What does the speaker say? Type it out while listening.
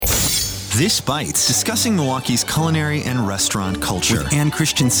This Bites, discussing Milwaukee's culinary and restaurant culture. With Ann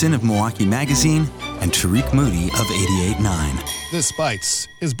Christensen of Milwaukee Magazine and Tariq Moody of 88.9. This Bites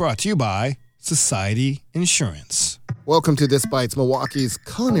is brought to you by Society Insurance. Welcome to This Bites, Milwaukee's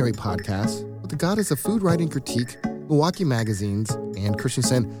culinary podcast with the goddess of food writing critique, Milwaukee Magazine's Ann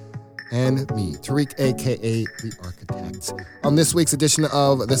Christensen, and me, Tariq, a.k.a. The Architect. On this week's edition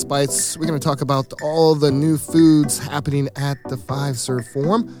of This Bites, we're going to talk about all the new foods happening at the Five Serve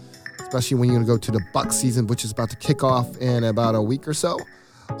Forum, especially when you're going to go to the buck season, which is about to kick off in about a week or so.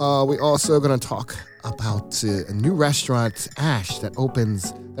 We're also going to talk about a new restaurant, Ash, that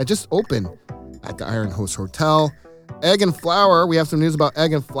just opened at the Iron Horse Hotel. Egg and Flour, we have some news about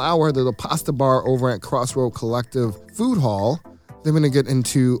Egg and Flour, the pasta bar over at Crossroad Collective Food Hall. Then we're going to get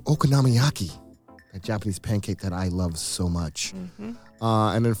into okonomiyaki, that Japanese pancake that I love so much. Mm-hmm.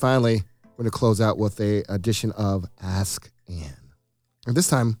 And then finally, we're going to close out with an edition of Ask Ann. And this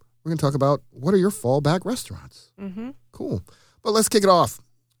time, we're going to talk about what are your fallback restaurants. Mm-hmm. Cool. But let's kick it off.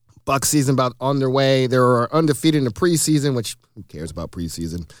 Buck season about underway. They are undefeated in the preseason, which who cares about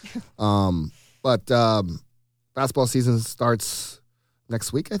preseason? But basketball season starts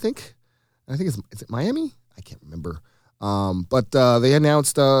next week, I think. I think is it Miami? I can't remember. But they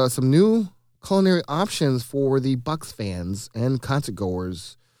announced some new culinary options for the Bucks fans and concert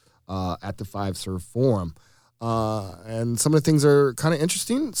goers at the Five Serve Forum. And some of the things are kind of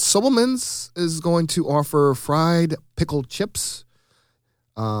interesting. Sobelman's is going to offer fried pickled chips.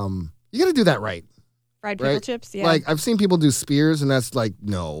 You got to do that right. Fried pickle chips, yeah. Like, I've seen people do spears, and that's like,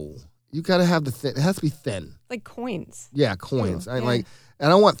 no. You got to have it has to be thin. Like coins. Yeah, coins. Ooh, I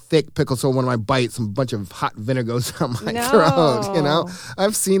don't want thick pickles, so when I bite, a bunch of hot vinegar goes down my throat, you know?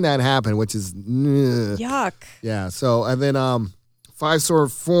 I've seen that happen, which is... Yuck. Yeah, so, and then Five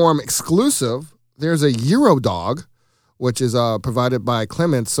Serve Forum exclusive, there's a Gyro dog, which is provided by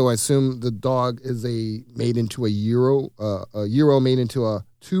Clements, so I assume the dog is made into a Gyro made into a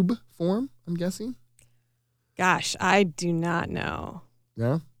tube form, I'm guessing? Gosh, I do not know.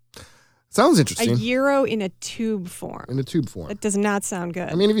 Yeah? Sounds interesting. A Gyro in a tube form. In a tube form. That does not sound good.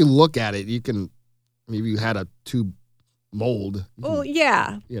 I mean, if you look at it, you can, maybe you had a tube mold. Well,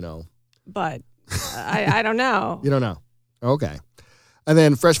 yeah. You know. But I don't know. You don't know. Okay. And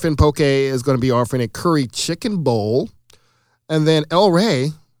then Fresh Fin Poke is going to be offering a curry chicken bowl. And then El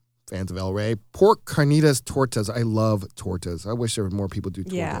Rey, fans of El Rey, pork carnitas tortas. I love tortas. I wish there were more people do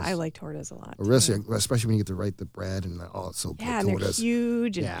tortas. Yeah, I like tortas a lot. Especially when you get to write the bread and it's so good. Yeah, and they're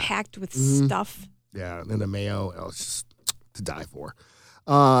huge and packed with stuff. Yeah, and then the mayo, it's just to die for.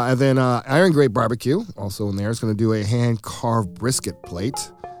 And then Iron Grate Barbecue, also in there, is going to do a hand-carved brisket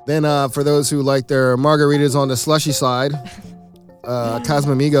plate. Then for those who like their margaritas on the slushy side,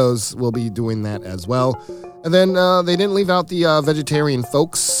 Casamigos will be doing that as well. And then they didn't leave out the vegetarian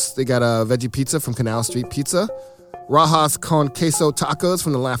folks. They got a veggie pizza from Canal Street Pizza, Rajas con Queso tacos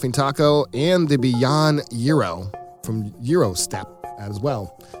from the Laughing Taco, and the Beyond Gyro from Gyro Step as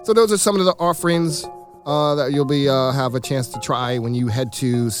well. So those are some of the offerings that you'll be have a chance to try when you head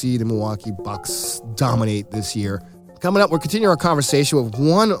to see the Milwaukee Bucks dominate this year. Coming up, we'll continue our conversation with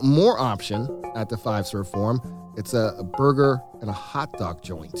one more option at the Five Serve Forum. It's a burger and a hot dog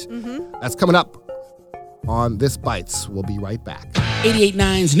joint. Mm-hmm. That's coming up on This Bites. We'll be right back.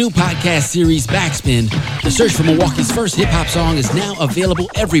 88.9's new podcast series, Backspin. The search for Milwaukee's first hip-hop song is now available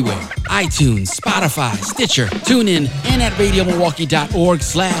everywhere. iTunes, Spotify, Stitcher, TuneIn, and at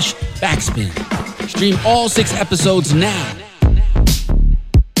radiomilwaukee.org/backspin. Stream all 6 episodes now.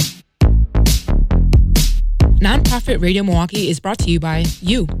 Nonprofit Radio Milwaukee is brought to you by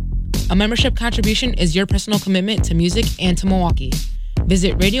you. A membership contribution is your personal commitment to music and to Milwaukee.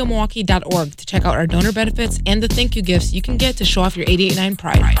 Visit radiomilwaukee.org to check out our donor benefits and the thank you gifts you can get to show off your 88.9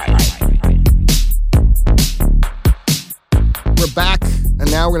 pride. We're back, and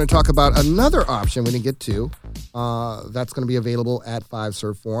now we're going to talk about another option we didn't get to that's going to be available at Five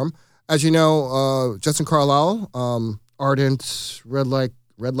Serve Forum. As you know, Justin Carlisle, Ardent, Red Light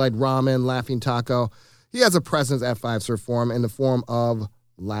Ramen, Laughing Taco, he has a presence at Five Serve Forum in the form of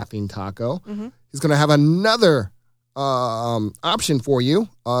Laughing Taco. Mm-hmm. He's going to have another option for you.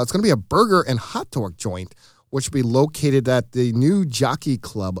 It's going to be a burger and hot dog joint, which will be located at the new Jockey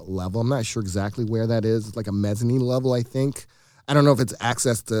Club level. I'm not sure exactly where that is. It's like a mezzanine level, I think. I don't know if it's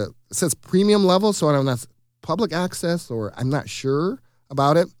access to, it says premium level, so I don't know if that's public access or I'm not sure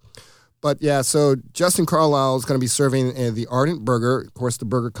about it. But yeah, so Justin Carlisle is going to be serving the Ardent Burger. Of course, the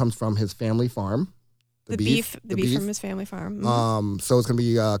burger comes from his family farm. The beef from his family farm. Mm-hmm. So it's going to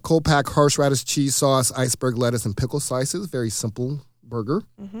be cold pack horseradish cheese sauce, iceberg lettuce, and pickle slices. Very simple burger.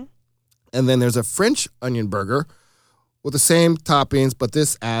 Mm-hmm. And then there's a French onion burger, with the same toppings, but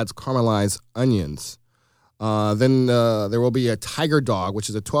this adds caramelized onions. Then there will be a Tiger Dog, which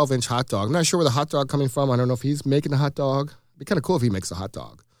is a 12-inch hot dog. I'm not sure where the hot dog coming from. I don't know if he's making the hot dog. It'd be kind of cool if he makes a hot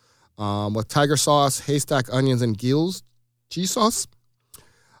dog. With tiger sauce, haystack onions, and Gil's cheese sauce.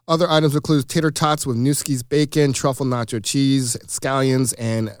 Other items include tater tots with Nueske's bacon, truffle nacho cheese, scallions,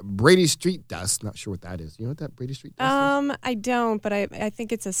 and Brady Street dust. Not sure what that is. You know what that Brady Street dust is? I don't, but I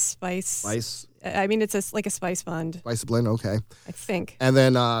think it's a spice. Spice? I mean, it's like a spice blend. Spice blend, okay. I think. And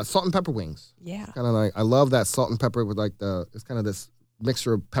then salt and pepper wings. Yeah. Kind of like, I love that salt and pepper with like it's kind of this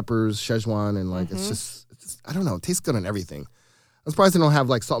mixture of peppers, Szechuan, and like it's just, I don't know, it tastes good on everything. I'm surprised they don't have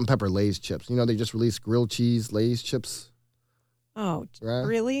like salt and pepper Lay's chips. You know, they just released grilled cheese Lay's chips. Oh, right?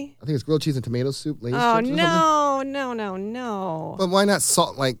 Really? I think it's grilled cheese and tomato soup Lay's chips. Oh, or no. But why not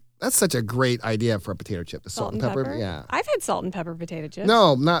salt? Like, that's such a great idea for a potato chip. The salt and pepper? Yeah. I've had salt and pepper potato chips.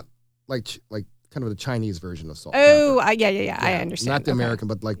 No, not like kind of the Chinese version of salt and pepper. Yeah. I understand. Not the American,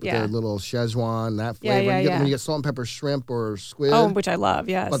 but like with their little Szechuan, that flavor. When you get salt and pepper shrimp or squid. Oh, which I love,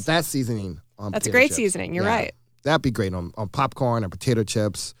 yes. But that seasoning on That's potato great chips. seasoning. You're right. That'd be great on popcorn or potato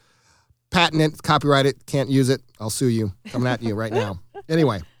chips. Patent it, copyright it, can't use it. I'll sue you. Coming at you right now.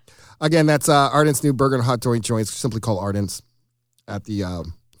 Anyway, again, that's Ardent's new burger and hot dog joints, simply called Ardent's, at the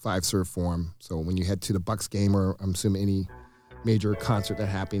 5-Serve Forum. So when you head to the Bucks game, or I'm assuming any major concert that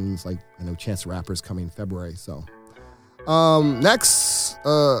happens, like I know Chance the Rapper is coming in February. So next,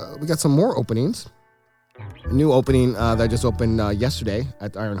 we got some more openings. A new opening that just opened yesterday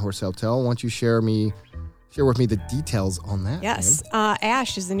at the Iron Horse Hotel. Why don't you share with me the details on that? Yes.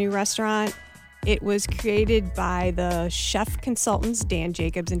 Ash is the new restaurant. It was created by the chef consultants, Dan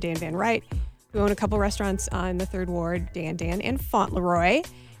Jacobs and Dan Van Wright, who own a couple restaurants in the Third Ward, Dan and Fauntleroy.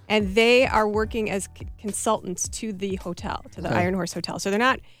 And they are working as consultants to the hotel, to the Iron Horse Hotel. So they're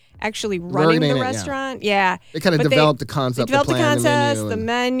not actually running the restaurant. Yeah. They kind of developed the concept, the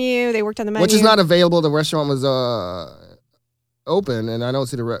menu. They worked on the menu. Which is not available. The restaurant was open, and I don't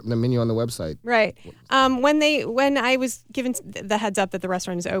see the menu on the website. Right. When I was given the heads up that the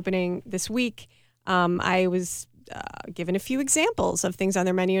restaurant is opening this week, I was given a few examples of things on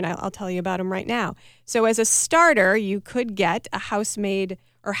their menu, and I'll tell you about them right now. So as a starter, you could get a house-made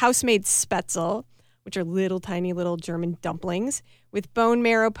Spätzle, which are tiny little German dumplings, with bone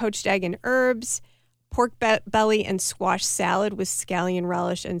marrow, poached egg, and herbs, pork belly, and squash salad with scallion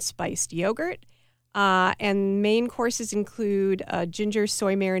relish and spiced yogurt. And main courses include a ginger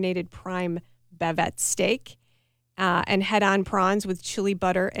soy marinated prime bavette steak, and head-on prawns with chili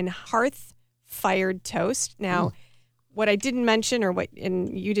butter and hearth-fired toast. Now, what I didn't mention,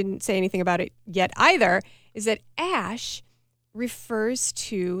 and you didn't say anything about it yet either, is that Ash refers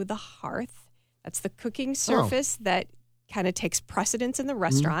to the hearth. That's the cooking surface that kind of takes precedence in the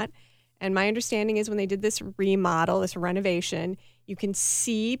restaurant. And my understanding is when they did this remodel, this renovation, you can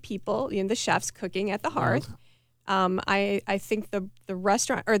see people, the chefs cooking at the hearth. I think the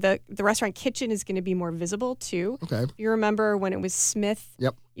restaurant or the restaurant kitchen is going to be more visible too. Okay. If you remember when it was Smith,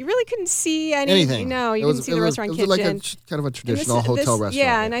 you really couldn't see anything. No, you couldn't see the restaurant kitchen. It was like kind of a traditional hotel restaurant.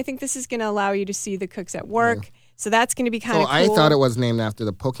 Yeah, and I think this is going to allow you to see the cooks at work. Yeah. So that's going to be kind of cool. I thought it was named after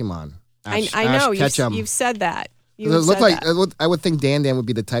the Pokemon. I know. You've said that. I would think Dan would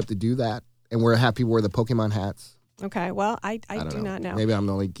be the type to do that, and we're happy wear the Pokemon hats. Okay, well, I do not know. Maybe I'm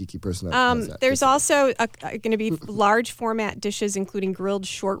the only geeky person that does that. There's also going to be large format dishes, including grilled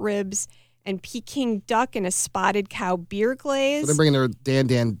short ribs and Peking duck and a spotted cow beer glaze. So they're bringing their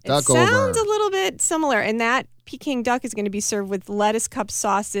Dan duck over. It sounds a little bit similar, and that Peking duck is going to be served with lettuce cup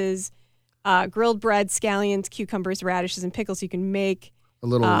sauces, grilled bread, scallions, cucumbers, radishes, and pickles. You can make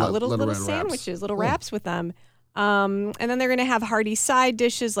little sandwiches, little wraps with them. And then they're going to have hearty side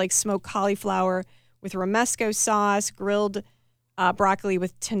dishes like smoked cauliflower with romesco sauce, grilled broccoli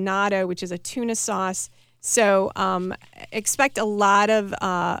with tonnato, which is a tuna sauce. So expect a lot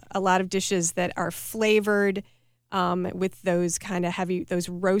of dishes that are flavored with those kind of heavy, those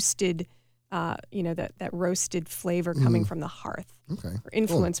roasted, that roasted flavor coming from the hearth. Okay. Or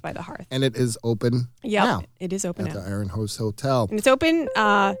influenced by the hearth. And it is open now. It is open at now. the Iron Horse Hotel. And it's open,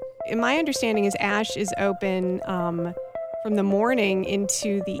 my understanding is Ash is open from the morning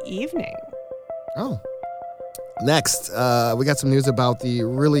into the evening. Oh. Next, we got some news about the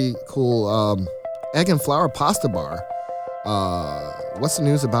really cool egg and flour pasta bar. What's the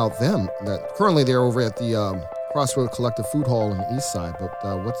news about them? That currently they're over at the Crossroad Collective Food Hall on the east side, but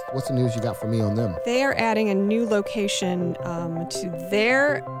what's the news you got for me on them? They are adding a new location to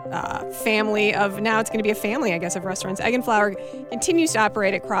their family of, now it's going to be a family, I guess, of restaurants. Egg and Flour continues to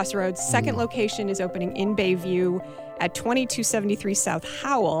operate at Crossroads. Second location is opening in Bayview at 2273 South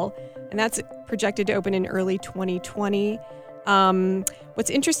Howell. and that's projected to open in early 2020. What's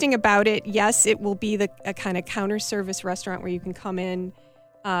interesting about it, yes, it will be a kind of counter service restaurant where you can come in,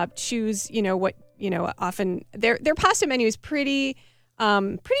 choose, often their pasta menu is pretty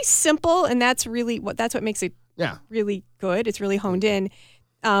simple, and that's what makes it really good. It's really honed in.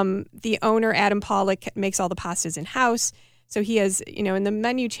 The owner, Adam Pollock, makes all the pastas in-house. So he has, and the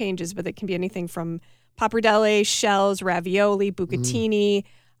menu changes, but it can be anything from pappardelle, shells, ravioli, bucatini,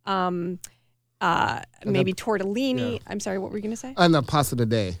 maybe tortellini. Yeah. I'm sorry, what were you going to say? And the pasta of the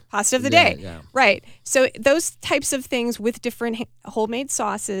day. Pasta of the day. Yeah. Right. So those types of things with different homemade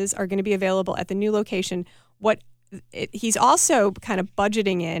sauces are going to be available at the new location. He's also kind of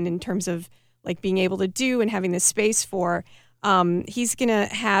budgeting in terms of like being able to do and having this space for, he's going to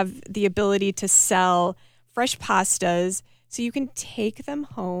have the ability to sell fresh pastas so you can take them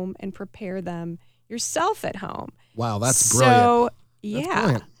home and prepare them yourself at home. Wow, that's brilliant. So, yeah.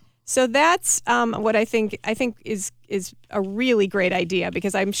 Brilliant. So that's what I think is a really great idea,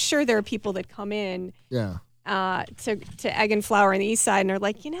 because I'm sure there are people that come in to Egg and Flour on the east side and are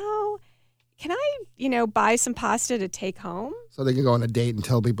like, can I, buy some pasta to take home? So they can go on a date and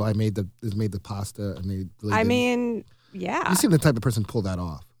tell people I made the pasta, and they really yeah. You seem the type of person to pull that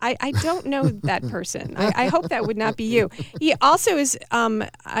off. I don't know that person. I hope that would not be you. He also is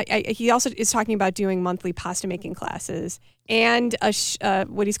talking about doing monthly pasta making classes and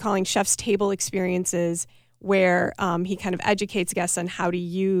what he's calling chef's table experiences, where he kind of educates guests on how to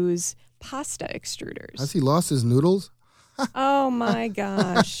use pasta extruders. Has he lost his noodles? Oh my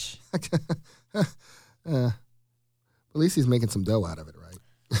gosh. At least he's making some dough out of it, right?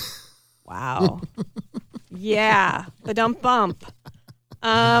 Wow. Yeah. The dump bump.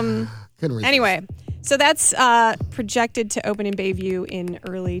 Anyway, so that's projected to open in Bayview in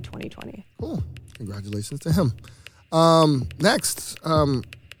early 2020. Cool. Congratulations to him. Next, we're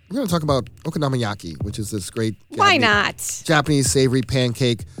going to talk about okonomiyaki, which is this great Japanese savory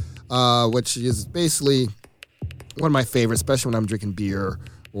pancake, which is basically one of my favorites, especially when I'm drinking beer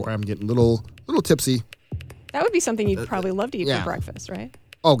or I'm getting a little tipsy. That would be something you'd probably love to eat for breakfast, right?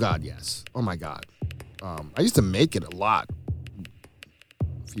 Oh, God, yes. Oh, my God. I used to make it a lot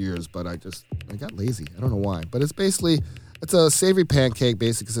a few years, but I got lazy. I don't know why. But it's a savory pancake.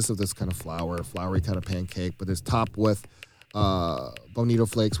 Basically consists of this kind of floury kind of pancake, but it's topped with bonito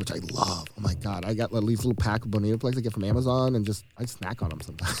flakes, which I love. Oh, my God. I got these little pack of bonito flakes I get from Amazon, and I snack on them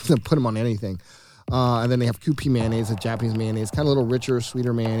sometimes. I put them on anything. And then they have Kewpie mayonnaise, a Japanese mayonnaise, kind of a little richer,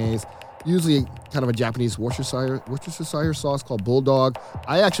 sweeter mayonnaise. Usually kind of a Japanese Worcestershire sauce called Bulldog.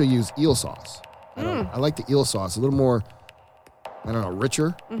 I actually use eel sauce. I like the eel sauce. A little more,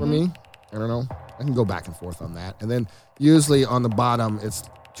 richer for me. I don't know. I can go back and forth on that. And then usually on the bottom, it's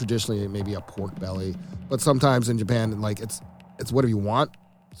traditionally maybe a pork belly. But sometimes in Japan, like it's whatever you want.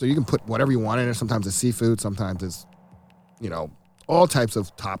 So you can put whatever you want in there. Sometimes it's seafood. Sometimes it's, all types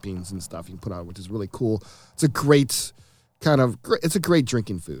of toppings and stuff you can put on, which is really cool. It's a great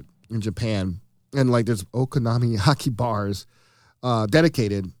drinking food in Japan. And like there's okonomiyaki bars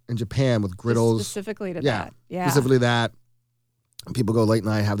dedicated in Japan with griddles. Specifically to that. Yeah. Specifically that. People go late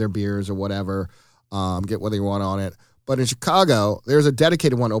night, have their beers or whatever, get what they want on it. But in Chicago, there's a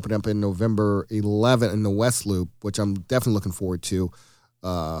dedicated one opening up in November 11th in the West Loop, which I'm definitely looking forward to.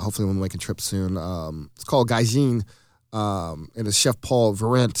 Hopefully we'll make a trip soon. It's called Gaijin. And it's Chef Paul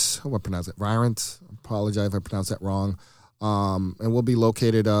Virent. How do I pronounce it? Virent. I apologize if I pronounce that wrong. And we'll be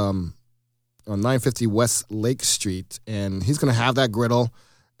located on 950 West Lake Street. And he's going to have that griddle.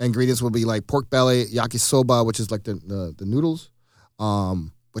 Ingredients will be like pork belly, yakisoba, which is like the noodles,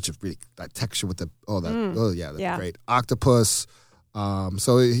 which is really that texture with great. Octopus.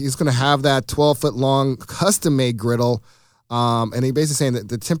 So he's going to have that 12-foot long custom-made griddle. And he basically saying that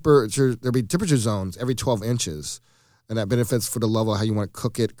there'll be temperature zones every 12 inches. And that benefits for the level how you want to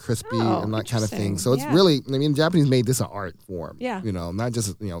cook it, crispy and that kind of thing. So it's really, Japanese made this an art form. Yeah. Not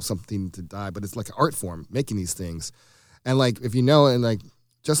just, something to die, but it's like an art form, making these things. And like, if and like,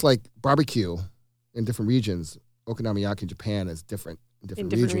 just like barbecue in different regions, okonomiyaki in Japan is different in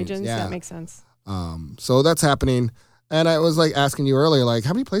different regions. Yeah. That makes sense. So that's happening. And I was like asking you earlier, like,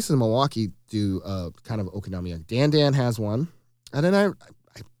 how many places in Milwaukee do kind of okonomiyaki? Dan has one. And then I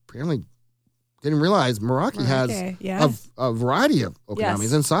apparently didn't realize Meraki has a variety of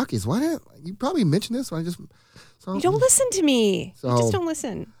okonomis and sakis. Why didn't you probably mentioned this? You don't listen to me. You just don't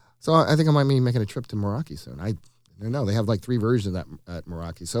listen. So I think I might be making a trip to Meraki soon. I don't know. They have like 3 versions of that at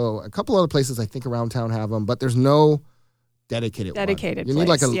Meraki. So a couple other places I think around town have them, but there's no dedicated one. You need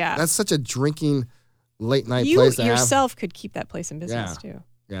like that's such a drinking late night place to have. You yourself could keep that place in business too.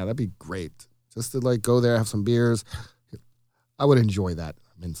 Yeah, that'd be great. Just to like go there, have some beers. I would enjoy that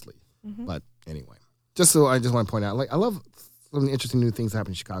immensely. But anyway, I just want to point out, I love some of the interesting new things that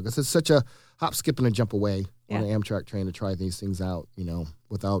happen in Chicago. It's such a hop, skip, and a jump away on an Amtrak train to try these things out,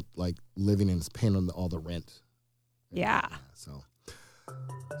 without living and paying on all the rent. Yeah. So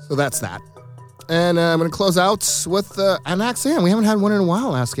that's that. And I'm going to close out with an Ask Ann. We haven't had one in a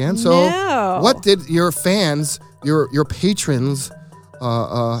while, Ask Ann. So what did your fans, your patrons,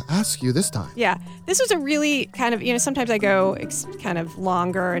 ask you this time? Yeah, this was a really kind of, sometimes I go kind of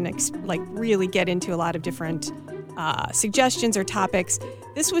longer and really get into a lot of different suggestions or topics.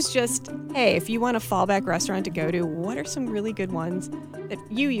 This was just, hey, if you want a fallback restaurant to go to, what are some really good ones that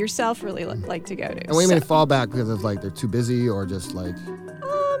you yourself really like to go to? And what do you mean fallback? Because it's they're too busy, or just what's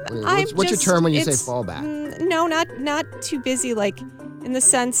your term when you say fallback? No, not too busy, in the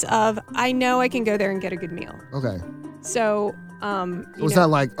sense of I know I can go there and get a good meal. Okay. So, it's not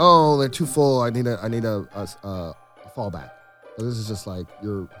like, oh, they're too full. I need a fallback. So this is just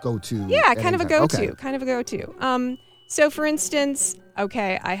your go-to. Yeah, kind of a go-to. So for instance,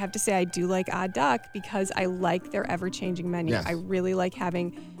 I have to say I do like Odd Duck because I like their ever-changing menu. Yes. I really like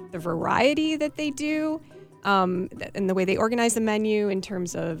having the variety that they do, and the way they organize the menu in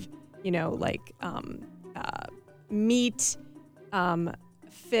terms of, meat,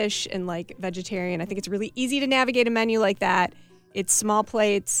 fish, and vegetarian. I think it's really easy to navigate a menu like that. It's small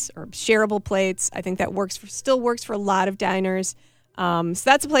plates or shareable plates. I think that still works for a lot of diners. So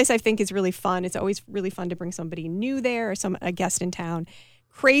that's a place I think is really fun. It's always really fun to bring somebody new there or a guest in town.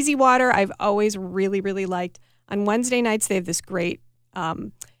 Crazy Water, I've always really, really liked. On Wednesday nights, they have this great,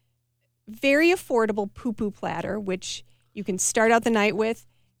 very affordable poo-poo platter, which you can start out the night with.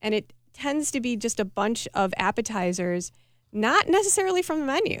 And it tends to be just a bunch of appetizers, not necessarily from the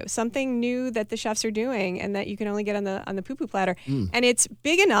menu, something new that the chefs are doing and that you can only get on the poo-poo platter. And it's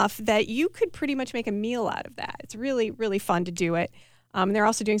big enough that you could pretty much make a meal out of that. It's really, really fun to do it. They're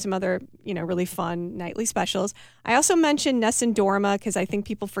also doing some other, really fun nightly specials. I also mentioned Nessun Dorma because I think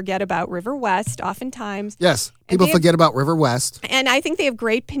people forget about River West oftentimes. Yes, people forget about River West. And I think they have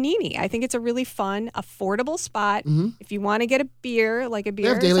great panini. I think it's a really fun, affordable spot. If you want to get a beer, they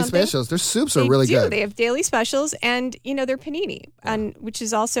have daily specials. Their soups are really good. They have daily specials and, their panini, which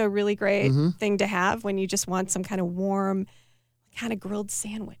is also a really great thing to have when you just want some kind of warm, kind of grilled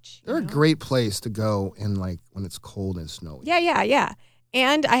sandwich. They're a great place to go in when it's cold and snowy. Yeah.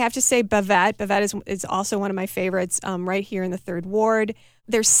 And I have to say Bavette. Bavette is also one of my favorites right here in the 3rd Ward.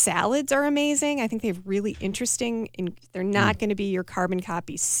 Their salads are amazing. I think they have really interesting, they're not going to be your carbon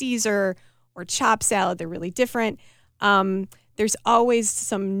copy Caesar or chop salad. They're really different. There's always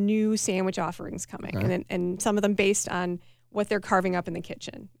some new sandwich offerings coming, and some of them based on what they're carving up in the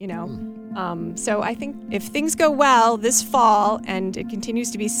kitchen, So I think if things go well this fall and it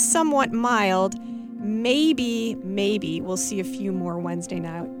continues to be somewhat mild, maybe we'll see a few more Wednesday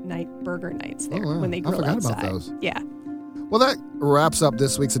night burger nights there when they grill outside. I forgot about those. Yeah. Well, that wraps up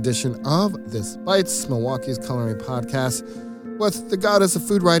this week's edition of This Bites, Milwaukee's culinary podcast. With the goddess of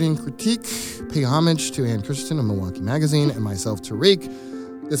food writing critique, pay homage to Ann Christensen of Milwaukee Magazine and myself, Tariq.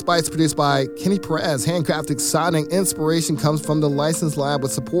 This Bite's produced by Kenny Perez. Handcrafted exciting inspiration comes from the License Lab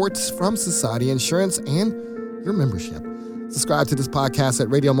with support from Society Insurance and your membership. Subscribe to this podcast at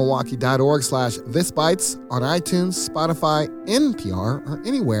radiomilwaukee.org/thisbites on iTunes, Spotify, NPR, or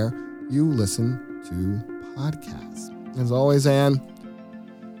anywhere you listen to podcasts. As always, Ann,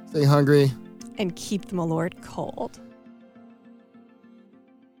 stay hungry. And keep the Malort cold.